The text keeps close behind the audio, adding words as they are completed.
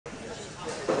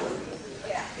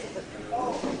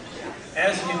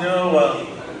As you know,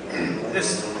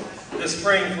 this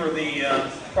spring for the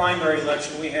primary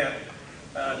election, we had,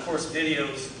 of course,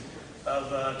 videos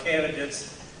of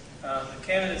candidates. The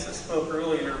candidates that spoke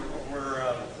earlier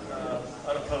were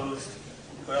unopposed.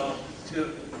 Well,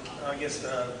 I guess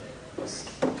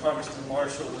Congressman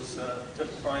Marshall took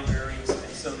the primaries,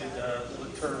 and so did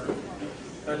Latour.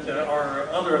 But our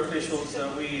other officials,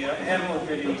 we had them on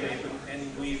videotape,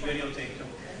 and we videotaped them.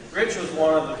 Rich was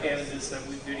one of the candidates that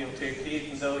we videotaped,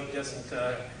 even though he doesn't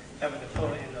have an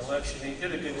opponent in the election. He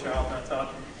did a good job, and I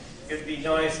thought it'd be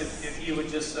nice if he would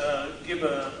just give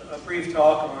a brief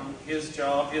talk on his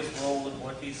job, his role, and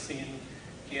what he's seen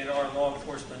in our law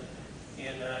enforcement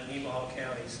in Nemaha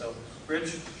County. So,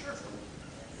 Rich? Sure.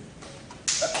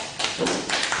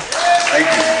 Thank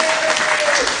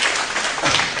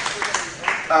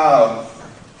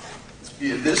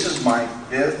you. This is my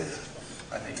fifth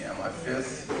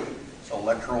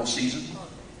electoral season,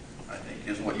 I think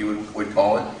is what you would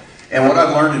call it. And what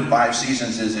I've learned in 5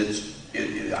 seasons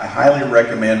is I highly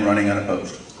recommend running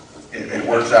unopposed. It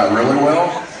works out really well.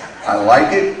 I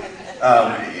like it.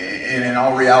 And in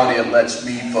all reality, it lets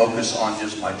me focus on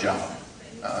just my job.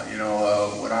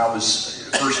 When I was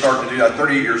first starting to do that,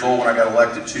 38 years old when I got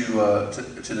elected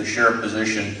to the sheriff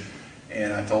position,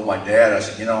 and I told my dad, I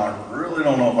said, I really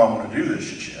don't know if I want to do this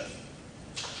just yet.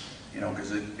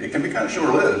 Because it can be kind of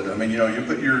short-lived. I mean, you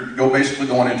basically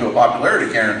going into a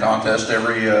popularity carrying contest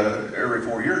every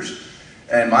 4 years.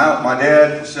 And my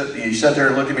dad he sat there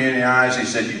and looked at me in the eyes. He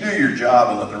said, "You do your job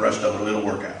and let the rest of it'll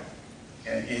work out."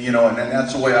 And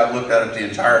that's the way I've looked at it the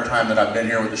entire time that I've been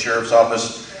here with the sheriff's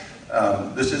office.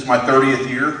 This is my 30th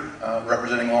year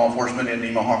representing law enforcement in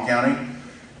Nemaha County.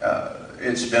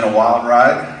 It's been a wild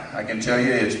ride, I can tell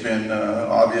you. It's been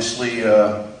obviously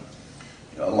a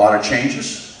lot of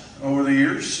changes over the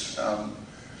years,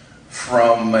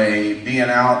 from being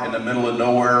out in the middle of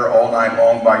nowhere all night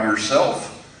long by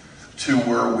yourself to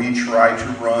where we try to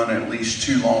run at least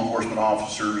 2 law enforcement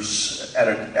officers at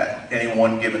any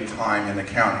one given time in the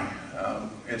county.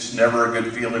 It's never a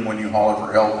good feeling when you holler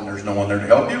for help and there's no one there to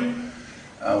help you,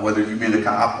 whether you be the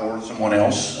cop or someone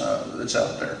else that's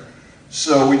out there.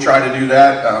 So we try to do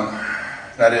that.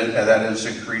 That has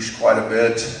increased quite a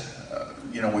bit.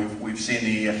 We've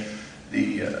seen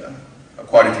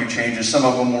quite a few changes. Some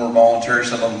of them were voluntary,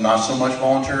 some of them not so much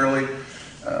voluntarily.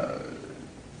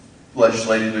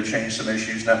 Legislating to change some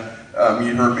issues. Now,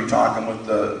 you heard me talking with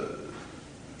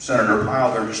Senator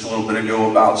Pyle there just a little bit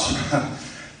ago about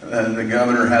the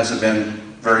governor hasn't been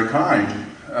very kind,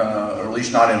 or at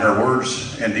least not in her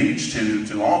words and deeds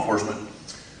to law enforcement.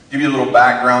 Give you a little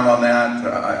background on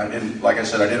that. Like I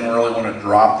said, I didn't really want to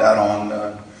drop that on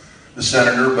the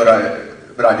senator, but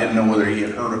I didn't know whether he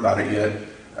had heard about it yet.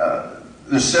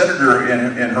 The senator,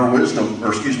 in her wisdom, or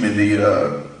excuse me,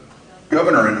 the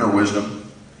governor in her wisdom,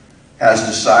 has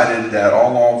decided that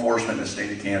all law enforcement in the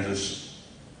state of Kansas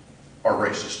are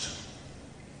racist.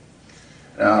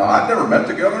 Now, I've never met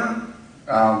the governor.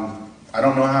 I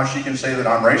don't know how she can say that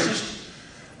I'm racist,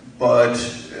 but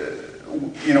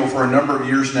for a number of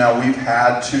years now, we've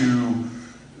had to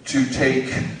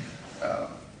take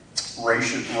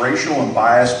racial and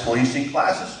biased policing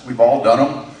classes. We've all done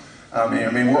them. I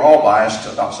mean, we're all biased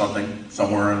about something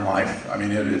somewhere in life. I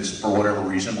mean, it's for whatever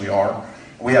reason we are.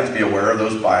 We have to be aware of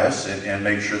those bias and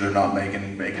make sure they're not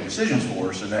making decisions for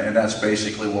us. And that's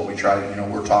basically what we try to,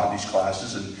 we're taught these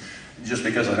classes. And just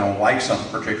because I don't like something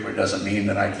particularly doesn't mean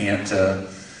that I can't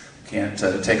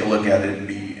take a look at it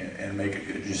and make a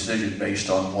good decision based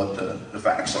on what the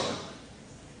facts are.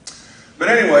 But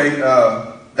anyway,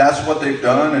 that's what they've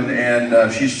done,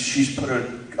 and she's put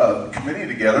a committee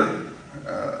together,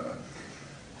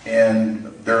 and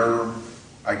they're,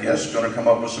 I guess, going to come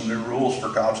up with some new rules for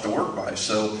cops to work by.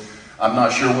 So I'm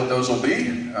not sure what those will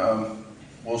be.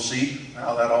 We'll see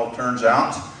how that all turns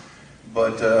out.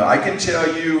 But I can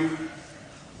tell you,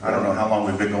 I don't know how long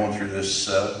we've been going through this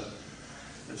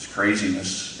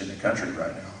craziness in the country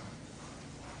right now.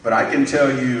 But I can tell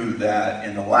you that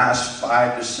in the last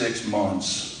 5 to 6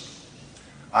 months,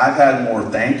 I've had more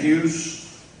thank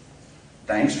yous.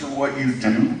 Thanks for what you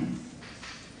do.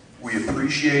 We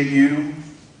appreciate you.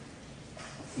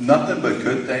 Nothing but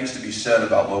good things to be said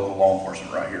about local law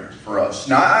enforcement right here for us.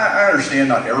 Now, I understand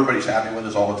not everybody's happy with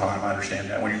us all the time. I understand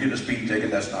that. When you get a speeding ticket,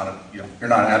 that's not you're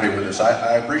not happy with us.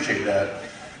 I appreciate that.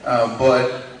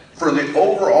 But for the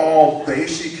overall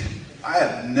basic, I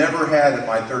have never had in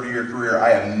my 30-year career, I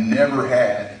have never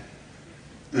had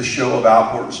the show of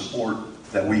output and support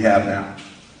that we have now.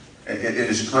 It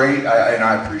is great, and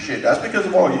I appreciate it. That's because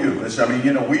of all you.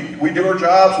 We do our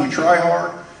jobs, we try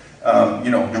hard.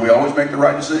 Do we always make the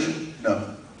right decision?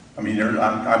 No. I mean,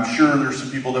 I'm sure there's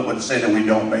some people that would say that we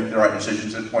don't make the right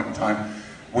decisions at a point in time.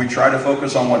 We try to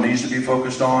focus on what needs to be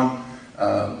focused on.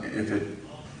 If it,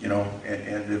 you know,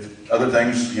 and if other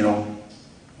things, you know,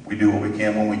 we do what we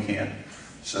can when we can.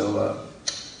 So,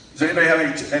 does anybody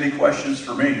have any questions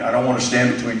for me? I don't want to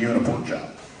stand between you and a pork chop.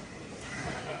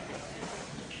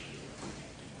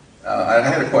 I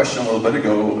had a question a little bit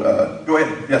ago. Go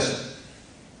ahead. Yes.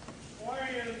 Why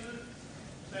is it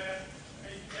that a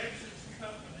Texas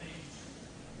company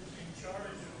is in charge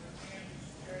of the Kansas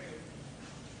jail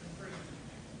and prison?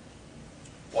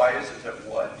 Why is it that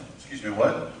what? Excuse me,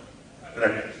 what? That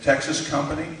a Texas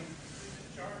company? Is in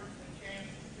charge of the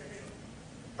Kansas jail?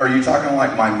 Are you talking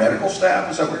like my medical staff?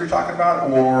 Is that what you're talking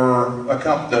about? Or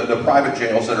the private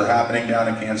jails that are happening down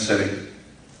in Kansas City?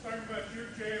 Talking about your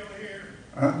jail here.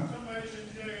 Uh-huh. Somebody's in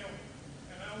jail,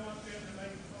 and I want them to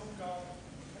make a phone call.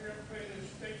 They're going to pay this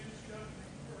Texas company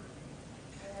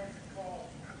for I can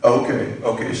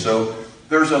call. Okay, so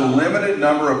there's a limited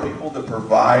number of people that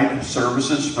provide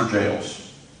services for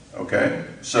jails. Okay,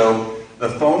 so the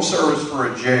phone service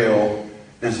for a jail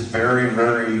is very,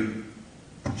 very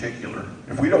particular.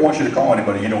 If we don't want you to call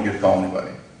anybody, you don't get to call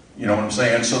anybody. You know what I'm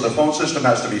saying? So the phone system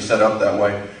has to be set up that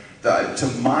way. To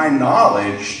my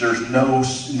knowledge, there's no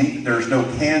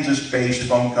Kansas-based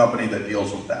phone company that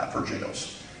deals with that for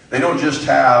jails. They don't just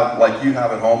have, like you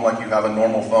have at home, like you have a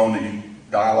normal phone that you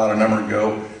dial out a number and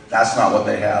go. That's not what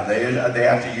they have. They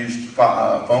have to use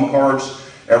phone cards.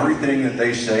 Everything that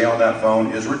they say on that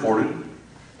phone is recorded.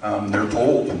 They're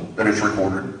told that it's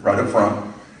recorded right up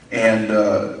front. And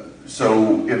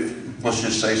so if, let's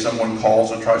just say someone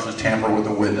calls and tries to tamper with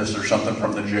a witness or something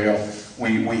from the jail,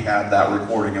 we have that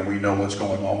recording and we know what's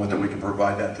going on with it. We can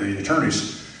provide that to the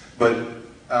attorneys. But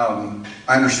I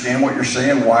understand what you're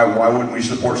saying. Why wouldn't we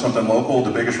support something local?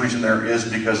 The biggest reason there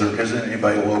is because there isn't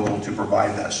anybody local to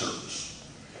provide that service.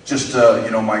 Just,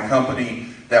 you know, my company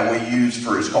that we use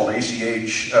it's called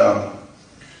ACH.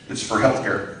 It's for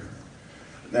healthcare.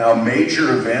 Now,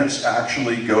 major events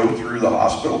actually go through the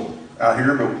hospital out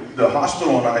here, but the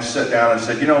hospital and I sat down and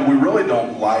said, you know, we really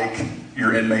don't like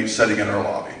your inmates sitting in our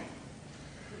lobby.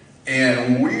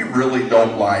 And we really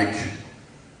don't like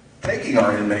taking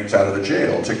our inmates out of the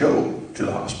jail to go to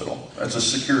the hospital. That's a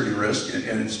security risk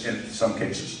in some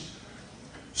cases.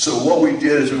 So what we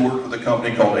did is we worked with a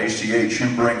company called ACH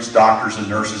who brings doctors and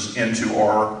nurses into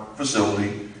our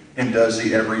facility and does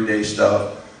the everyday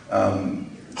stuff.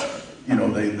 You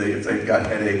know, if they've got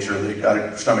headaches or they've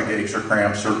got stomach aches or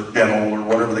cramps or dental or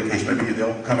whatever the case may be,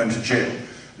 they'll come into jail.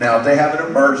 Now, if they have an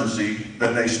emergency,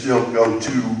 then they still go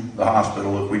to the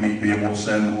hospital if we need be, and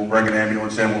we'll bring an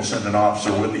ambulance in, we'll send an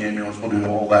officer with the ambulance, we'll do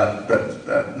all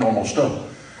that normal stuff.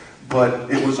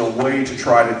 But it was a way to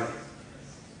try to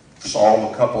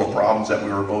solve a couple of problems that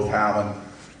we were both having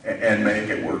and make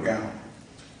it work out.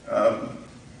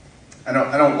 I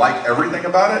don't like everything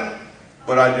about it,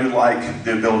 but I do like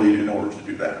the ability in order to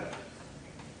do that.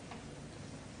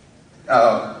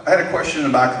 I had a question in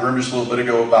the back of the room just a little bit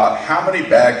ago about how many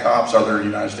bad cops are there in the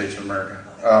United States of America.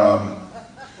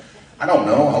 I don't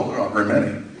know. I hope there aren't very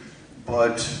many.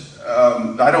 But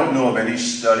I don't know of any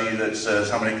study that says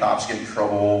how many cops get in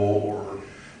trouble or,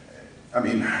 I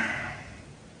mean,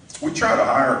 we try to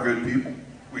hire good people.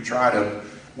 We try to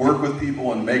work with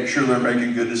people and make sure they're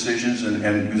making good decisions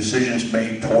and decisions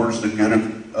made towards the good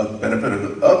of benefit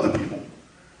of the people.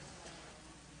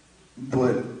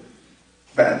 But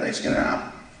bad things can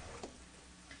happen.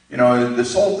 You know,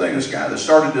 this whole thing, this guy that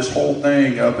started this whole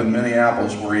thing up in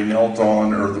Minneapolis where he knelt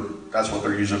on, that's what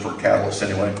they're using for catalyst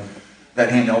anyway,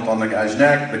 that he knelt on the guy's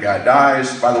neck, the guy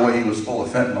dies. By the way, he was full of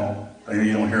fentanyl.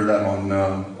 You don't hear that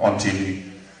on TV.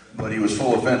 But he was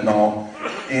full of fentanyl,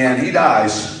 and he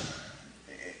dies.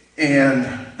 And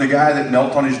the guy that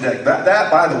knelt on his neck, that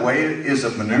by the way, is a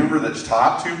maneuver that's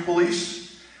taught to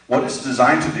police. What it's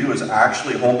designed to do is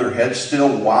actually hold their head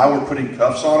still while we're putting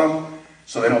cuffs on them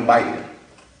so they don't bite you.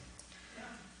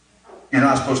 You're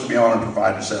not supposed to be on them for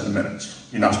 5 to 7 minutes.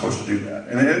 You're not supposed to do that.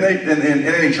 And in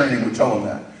any training we tell them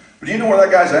that. But do you know where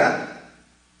that guy's at?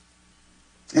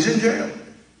 He's in jail.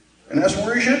 And that's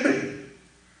where he should be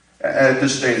at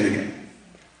this state of the game.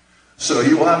 So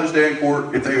he will have his day in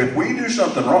court. If we do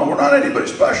something wrong, we're not anybody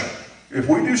special. If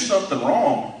we do something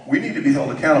wrong, we need to be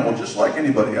held accountable just like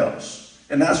anybody else.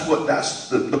 And that's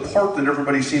the part that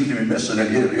everybody seems to be missing.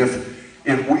 And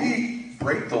if we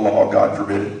break the law, God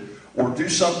forbid, or do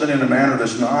something in a manner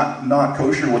that's not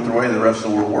kosher with the way the rest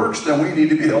of the world works, then we need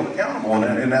to be held accountable.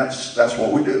 And that's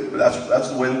what we do. That's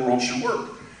the way the world should work.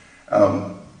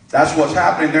 That's what's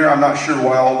happening there. I'm not sure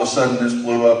why all of a sudden this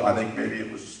blew up. I think maybe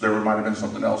there might have been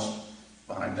something else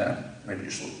behind that, maybe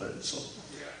just a little bit. So,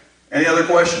 Any other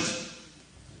questions?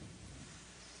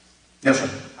 Yes, sir.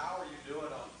 How are you doing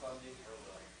on funding for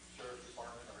the sheriff's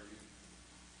department? Are you,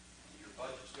 your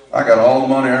budget still? I got all the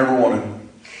money I ever wanted.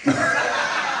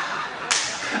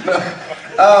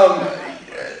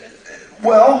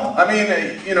 Well, I mean,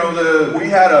 you know, we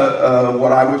had a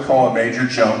what I would call a major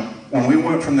jump when we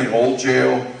went from the old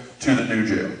jail to the new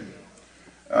jail.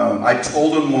 I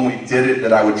told them when we did it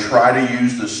that I would try to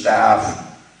use the staff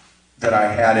that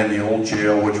I had in the old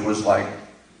jail, which was like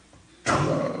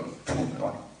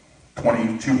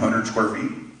 2,200 square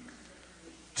feet,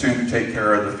 to take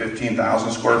care of the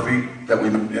 15,000 square feet that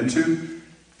we moved into.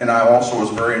 And I also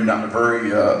was very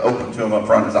open to them up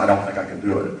front because I don't think I can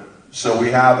do it. So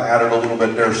we have added a little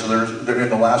bit there. So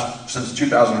since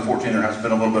 2014, there has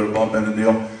been a little bit of bump in the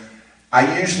deal.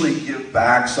 I usually give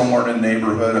back somewhere in the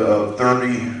neighborhood of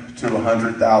 $30,000 to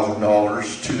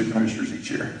 $100,000 to the commissioners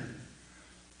each year.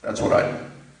 That's what I do.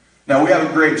 Now, we have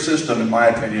a great system, in my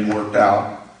opinion, worked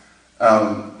out.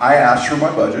 I asked for my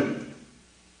budget.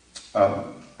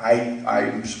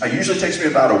 It usually takes me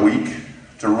about a week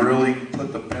to really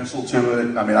put the pencil to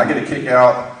it. I mean, I get a kick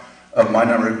out of my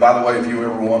number. By the way, if you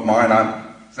ever want mine,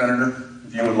 I'm Senator.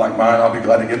 If you would like mine, I'll be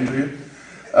glad to give them to you.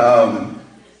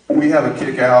 We have a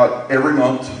kick out every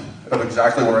month of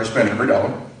exactly where I spend every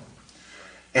dollar.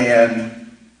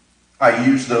 And I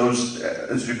use those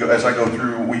as I go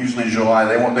through. We usually in July,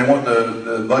 they want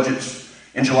the budgets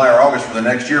in July or August for the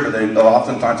next year, but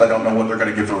oftentimes I don't know what they're going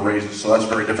to give for raises, so that's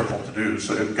very difficult to do.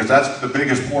 So because that's the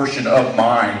biggest portion of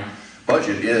my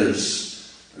budget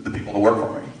is the people that work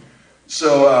for me.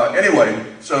 So anyway,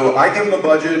 so I give them the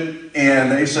budget,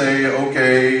 and they say,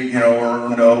 okay, you know, or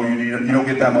no, you don't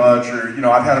get that much, or you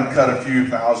know, I've had them cut a few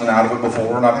thousand out of it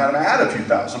before, and I've had them add a few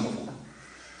thousand before.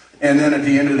 And then at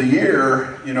the end of the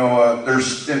year, you know,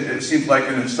 it seems like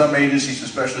in some agencies,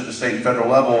 especially at the state and federal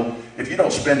level, if you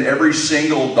don't spend every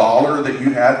single dollar that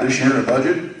you had this year in a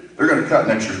budget, they're going to cut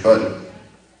next year's budget.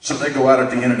 So they go out at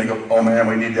the end and they go, oh man,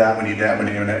 we need that, we need that, we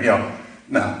need that. You know,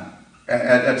 no.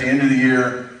 At the end of the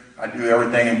year, I do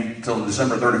everything until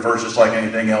December 31st, just like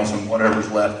anything else, and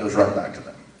whatever's left goes right back to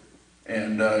them.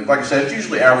 And like I said, it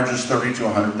usually averages 30 to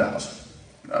 100,000.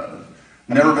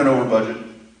 Never been over budget.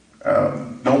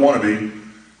 Don't want to be,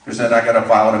 because then I got to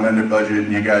file an amended budget,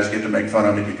 and you guys get to make fun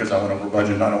of me because I went over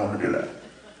budget, and I don't want to do that.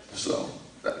 So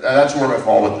that's where I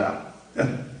fall with that. Yeah.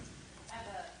 I have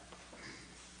a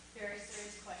very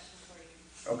serious question for you.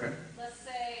 Okay. Let's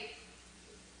say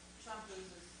Trump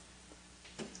loses,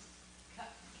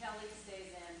 Kelly stays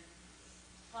in,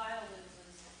 Kyle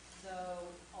loses, so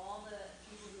all the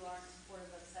people who aren't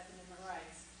supportive of Second Amendment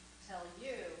rights tell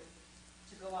you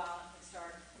to go out and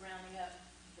start rounding up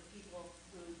the people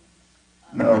who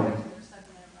No. their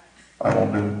Second Amendment rights. I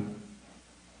won't do it.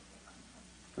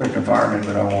 They can fire me,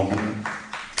 but I won't do it. As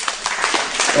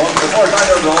far as I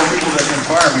know, the only people that can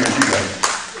fire me are you guys.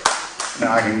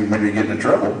 Now, I can maybe get into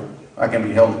trouble. I can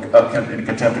be held up in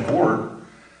contempt of court.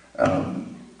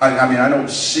 I mean, I don't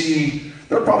see,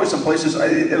 there are probably some places,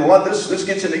 a lot of this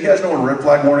gets into, you guys know what a red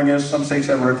flag warning is? Some states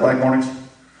have red flag warnings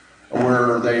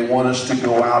where they want us to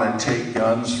go out and take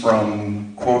guns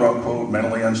from quote-unquote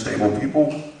mentally unstable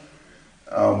people.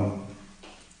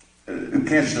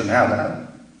 Kansas doesn't have that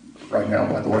right now,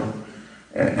 by the way,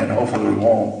 and hopefully we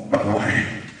won't, by the way.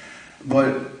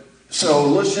 But, so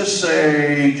let's just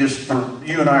say, just for,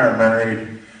 you and I are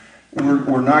married,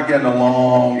 we're not getting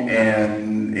along,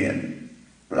 and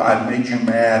I've made you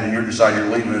mad, and you decide you're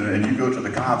leaving, and you go to the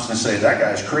cops and say, that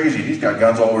guy's crazy, he's got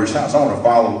guns all over his house, I want to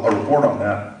file a report on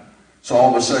that. So all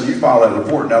of a sudden you file that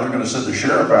report, now they're going to send the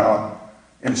sheriff out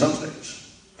in some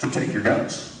states to take your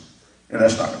guns. And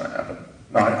that's not going to happen.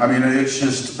 No, I mean, it's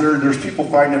just, there's people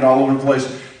fighting it all over the place.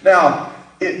 Now,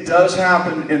 it does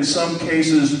happen in some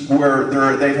cases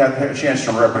where they've had a chance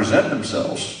to represent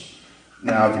themselves.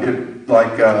 Now,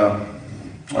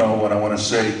 what I want to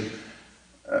say,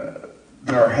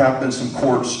 there have been some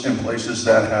courts in places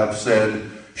that have said,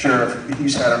 Sheriff,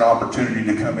 he's had an opportunity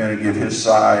to come in and give his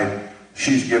side,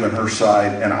 she's given her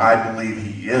side, and I believe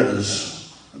he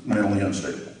is mentally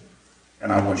unstable.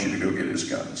 And I want you to go get his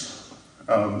guns.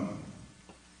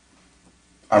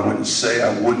 I wouldn't say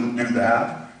I wouldn't do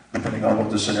that, depending on what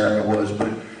the scenario was, but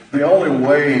the only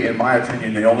way, in my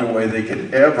opinion, the only way they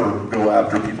could ever go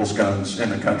after people's guns in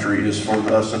the country is for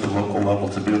us at the local level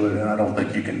to do it, and I don't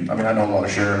think you can, I mean, I know a lot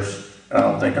of sheriffs, and I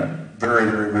don't think very,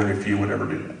 very, very few would ever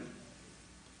do that.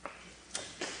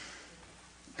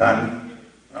 Diamond?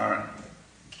 All right.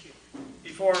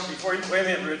 Before you, wait a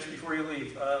minute, Rich, before you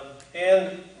leave.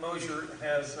 Ann Mosier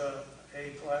has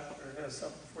has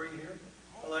something for you here.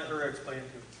 I'll let her explain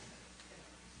it to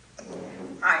you.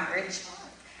 Hi, Rich.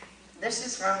 This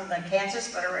is from the Kansas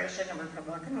Federation of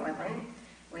Republican Women.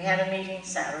 We had a meeting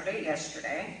Saturday,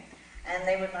 yesterday, and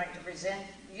they would like to present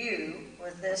you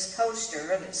with this poster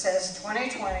that says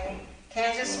 2020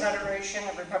 Kansas Federation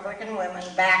of Republican Women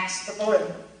backs the blue.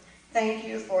 Thank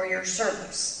you for your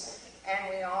service.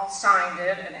 And we all signed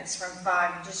it, and it's from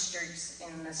 5 districts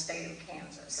in the state of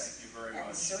Kansas. Thank you very And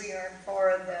much. so we are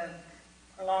for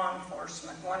the law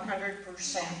enforcement,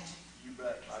 100%. You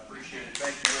bet. I appreciate it.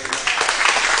 Thank you very much.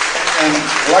 And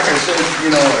like I said,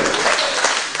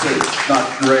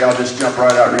 Ray, I'll just jump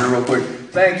right out here real quick.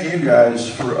 Thank you guys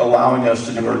for allowing us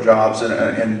to do our jobs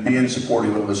and being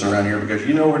supportive of us around here, because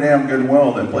you know we're damn good and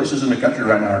well that places in the country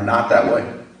right now are not that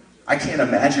way. I can't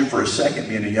imagine for a second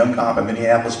being a young cop in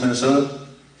Minneapolis, Minnesota,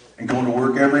 and going to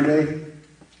work every day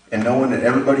and knowing that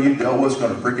everybody you dealt with is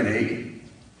going to freaking hate you.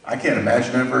 I can't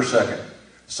imagine that for a second.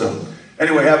 So,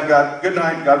 anyway, have a good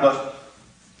night. God bless.